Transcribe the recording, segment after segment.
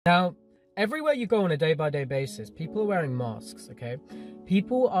Now, everywhere you go on a day-by-day basis, people are wearing masks, okay?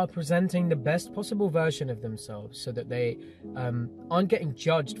 People are presenting the best possible version of themselves so that they aren't getting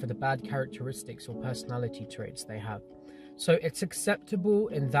judged for the bad characteristics or personality traits they have. So it's acceptable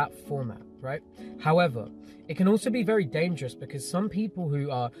in that format, right? However, it can also be very dangerous because some people who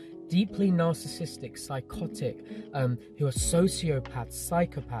are deeply narcissistic, psychotic, who are sociopaths,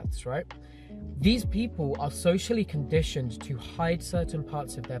 psychopaths, right? These people are socially conditioned to hide certain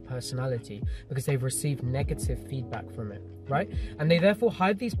parts of their personality because they've received negative feedback from it, right? And they therefore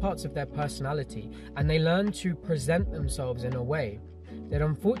hide these parts of their personality and they learn to present themselves in a way that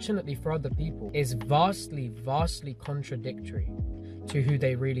unfortunately for other people is vastly, vastly contradictory to who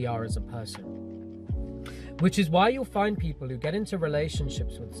they really are as a person. Which is why you'll find people who get into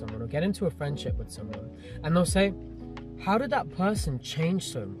relationships with someone or get into a friendship with someone and they'll say, how did that person change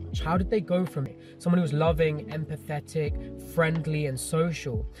so much? How did they go from someone who's loving, empathetic, friendly, and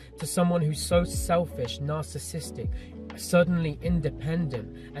social to someone who's so selfish, narcissistic, suddenly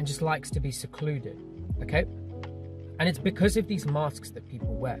independent, and just likes to be secluded, okay? And it's because of these masks that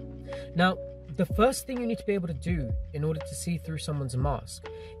people wear. Now, the first thing you need to be able to do in order to see through someone's mask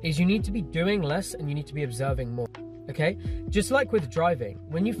is you need to be doing less and you need to be observing more. Okay, just like with driving,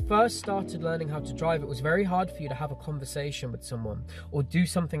 when you first started learning how to drive, it was very hard for you to have a conversation with someone or do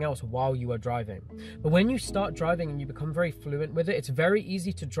something else while you are driving. But when you start driving and you become very fluent with it, it's very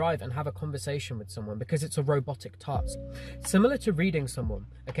easy to drive and have a conversation with someone because it's a robotic task. Similar to reading someone,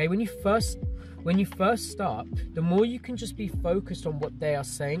 okay, when you first start, the more you can just be focused on what they are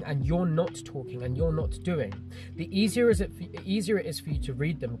saying and you're not talking and you're not doing, the easier it is for you to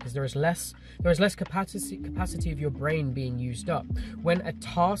read them because there is less capacity of your brain being used up. When a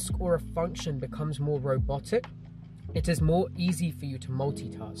task or a function becomes more robotic, it is more easy for you to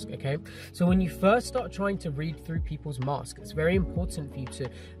multitask, okay? So when you first start trying to read through people's masks, it's very important for you to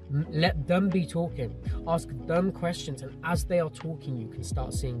let them be talking, ask them questions, and as they are talking, you can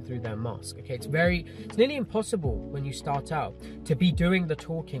start seeing through their mask, okay? It's nearly impossible when you start out to be doing the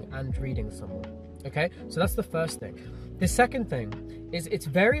talking and reading someone, okay? So that's the first thing. The second thing is it's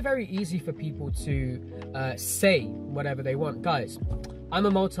very, very easy for people to say whatever they want. Guys, I'm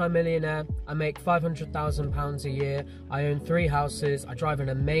a multi-millionaire, I make £500,000 a year, I own 3 houses, I drive an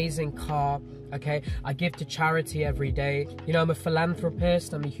amazing car, okay? I give to charity every day. You know, I'm a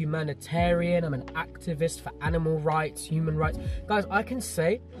philanthropist, I'm a humanitarian, I'm an activist for animal rights, human rights. Guys, I can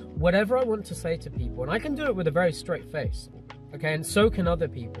say whatever I want to say to people, and I can do it with a very straight face, okay? And so can other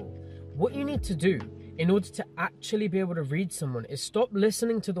people. What you need to do in order to actually be able to read someone is stop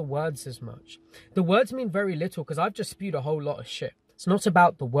listening to the words as much. The words mean very little because I've just spewed a whole lot of shit. It's not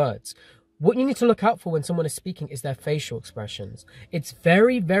about the words. What you need to look out for when someone is speaking is their facial expressions. It's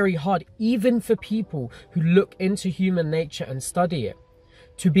very, very hard, even for people who look into human nature and study it,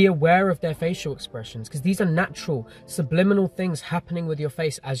 to be aware of their facial expressions because these are natural, subliminal things happening with your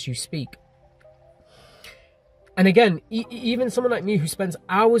face as you speak. And again, even someone like me who spends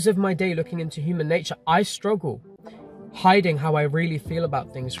hours of my day looking into human nature, I struggle hiding how I really feel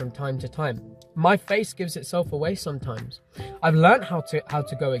about things from time to time. My face gives itself away sometimes. I've learned how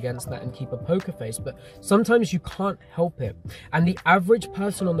to go against that and keep a poker face, but sometimes you can't help it. And the average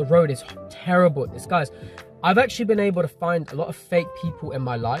person on the road is terrible at this. Guys, I've actually been able to find a lot of fake people in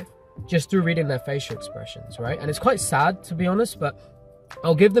my life just through reading their facial expressions, right? And it's quite sad, to be honest, but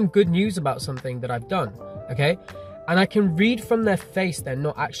I'll give them good news about something that I've done, okay? And I can read from their face they're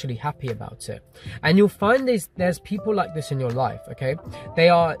not actually happy about it. And you'll find there's people like this in your life, okay? They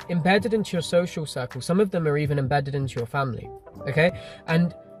are embedded into your social circle. Some of them are even embedded into your family, okay?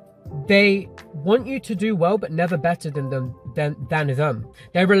 And they want you to do well, but never better than them.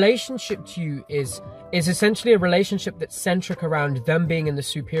 Their relationship to you is essentially a relationship that's centric around them being in the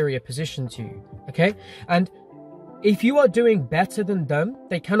superior position to you, okay? And if you are doing better than them,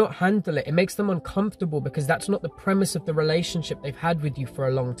 they cannot handle it. It makes them uncomfortable because that's not the premise of the relationship they've had with you for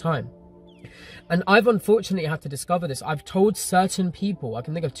a long time. And I've unfortunately had to discover this. I've told certain people, I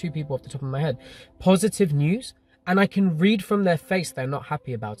can think of 2 people off the top of my head, positive news, and I can read from their face they're not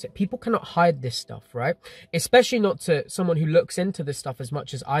happy about it. People cannot hide this stuff, right? Especially not to someone who looks into this stuff as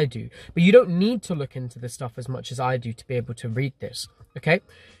much as I do. But you don't need to look into this stuff as much as I do to be able to read this, okay?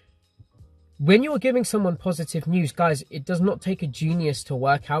 When you're giving someone positive news, guys, it does not take a genius to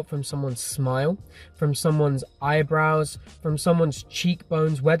work out from someone's smile, from someone's eyebrows, from someone's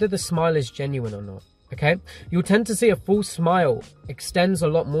cheekbones, whether the smile is genuine or not, Okay, you'll tend to see a full smile extends a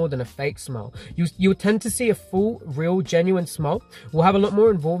lot more than a fake smile. You'll tend to see a full, real, genuine smile will have a lot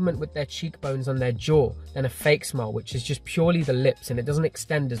more involvement with their cheekbones and their jaw than a fake smile, which is just purely the lips, and it doesn't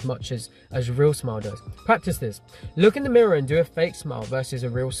extend as much as a real smile does. Practice this. Look in the mirror and do a fake smile versus a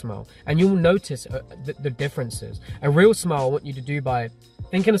real smile, and you'll notice the differences. A real smile I want you to do by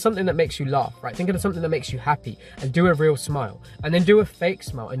thinking of something that makes you laugh, right? Thinking of something that makes you happy, and do a real smile. And then do a fake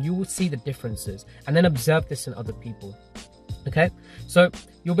smile, and you will see the differences. And then observe this in other people. Okay? So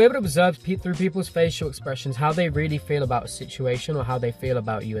you'll be able to observe through people's facial expressions how they really feel about a situation or how they feel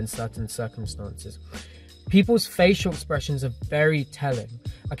about you in certain circumstances. People's facial expressions are very telling.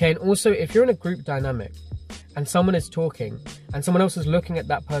 Okay? And also, if you're in a group dynamic and someone is talking and someone else is looking at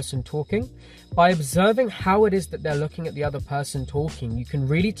that person talking, by observing how it is that they're looking at the other person talking, you can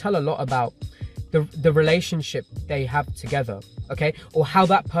really tell a lot about the relationship they have together, okay? Or how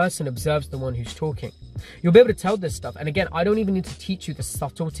that person observes the one who's talking. You'll be able to tell this stuff. And again, I don't even need to teach you the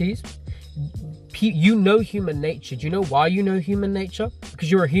subtleties. You know human nature. Do you know why you know human nature? Because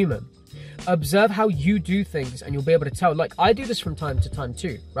you're a human. Observe how you do things and you'll be able to tell. Like, I do this from time to time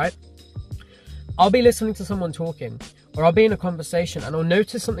too, right? I'll be listening to someone talking, or I'll be in a conversation and I'll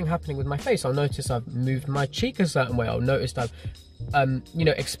notice something happening with my face. I'll notice I've moved my cheek a certain way. I'll notice I've,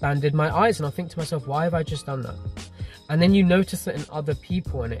 expanded my eyes, and I'll think to myself, why have I just done that? And then you notice it in other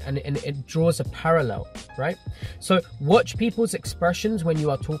people, and it draws a parallel, right? So watch people's expressions when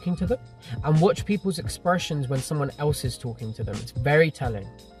you are talking to them, and watch people's expressions when someone else is talking to them. It's very telling,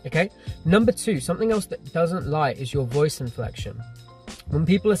 okay? Number 2, something else that doesn't lie is your voice inflection. When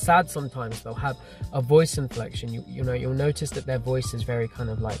people are sad, sometimes they'll have a voice inflection. You'll notice that their voice is very kind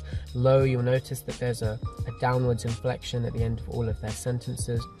of like low. You'll notice that there's a downwards inflection at the end of all of their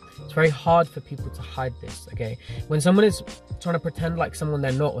sentences. It's very hard for people to hide this, okay? When someone is trying to pretend like someone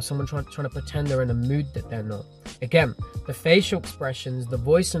they're not, or someone trying to pretend they're in a mood that they're not, again, the facial expressions, the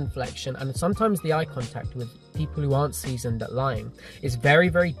voice inflection, and sometimes the eye contact with people who aren't seasoned at lying is very,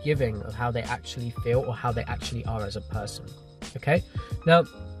 very giving of how they actually feel or how they actually are as a person. Okay, now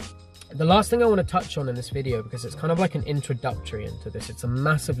the last thing I want to touch on in this video, because it's kind of like an introductory into this, it's a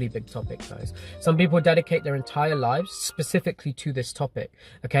massively big topic, guys. Some people dedicate their entire lives specifically to this topic,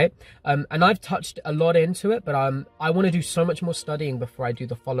 okay? And I've touched a lot into it, but I want to do so much more studying before I do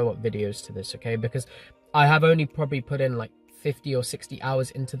the follow-up videos to this, okay? Because I have only probably put in like 50 or 60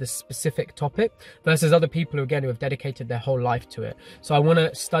 hours into this specific topic versus other people who, again, who have dedicated their whole life to it. So I want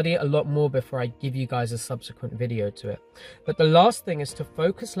to study it a lot more before I give you guys a subsequent video to it. But the last thing is to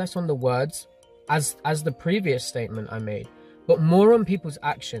focus less on the words as the previous statement I made, but more on people's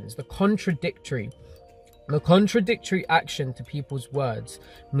actions. The contradictory action to people's words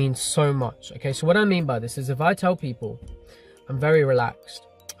means so much. Okay, so what I mean by this is, if I tell people I'm very relaxed,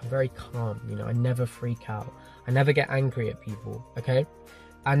 I'm very calm, I never freak out, I never get angry at people, okay?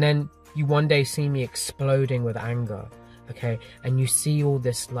 And then you one day see me exploding with anger, okay? And you see all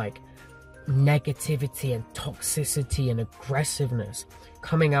this like negativity and toxicity and aggressiveness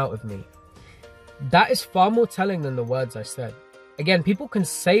coming out of me. That is far more telling than the words I said. Again, people can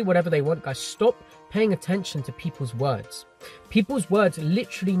say whatever they want, guys. Stop paying attention to people's words. People's words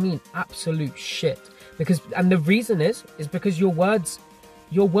literally mean absolute shit. And the reason is because your words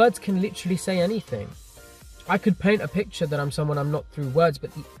can literally say anything. I could paint a picture that I'm someone I'm not through words,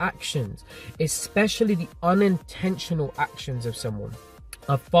 but the actions, especially the unintentional actions of someone,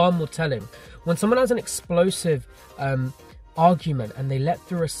 are far more telling. When someone has an explosive argument and they let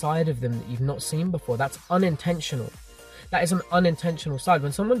through a side of them that you've not seen before, that's unintentional. That is an unintentional side.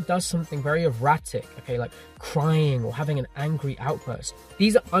 When someone does something very erratic, okay, like crying or having an angry outburst,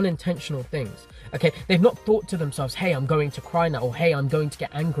 these are unintentional things. Okay, they've not thought to themselves, hey, I'm going to cry now, or hey, I'm going to get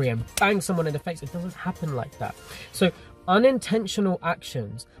angry and bang someone in the face. It doesn't happen like that. So unintentional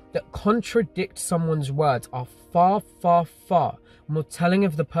actions that contradict someone's words are far, far, far more telling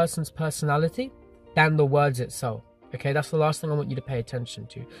of the person's personality than the words itself. Okay, that's the last thing I want you to pay attention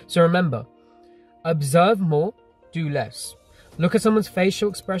to. So remember, observe more, do less. Look at someone's facial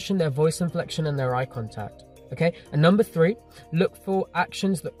expression, their voice inflection, and their eye contact. Okay, and number 3, look for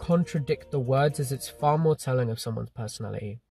actions that contradict the words, as it's far more telling of someone's personality.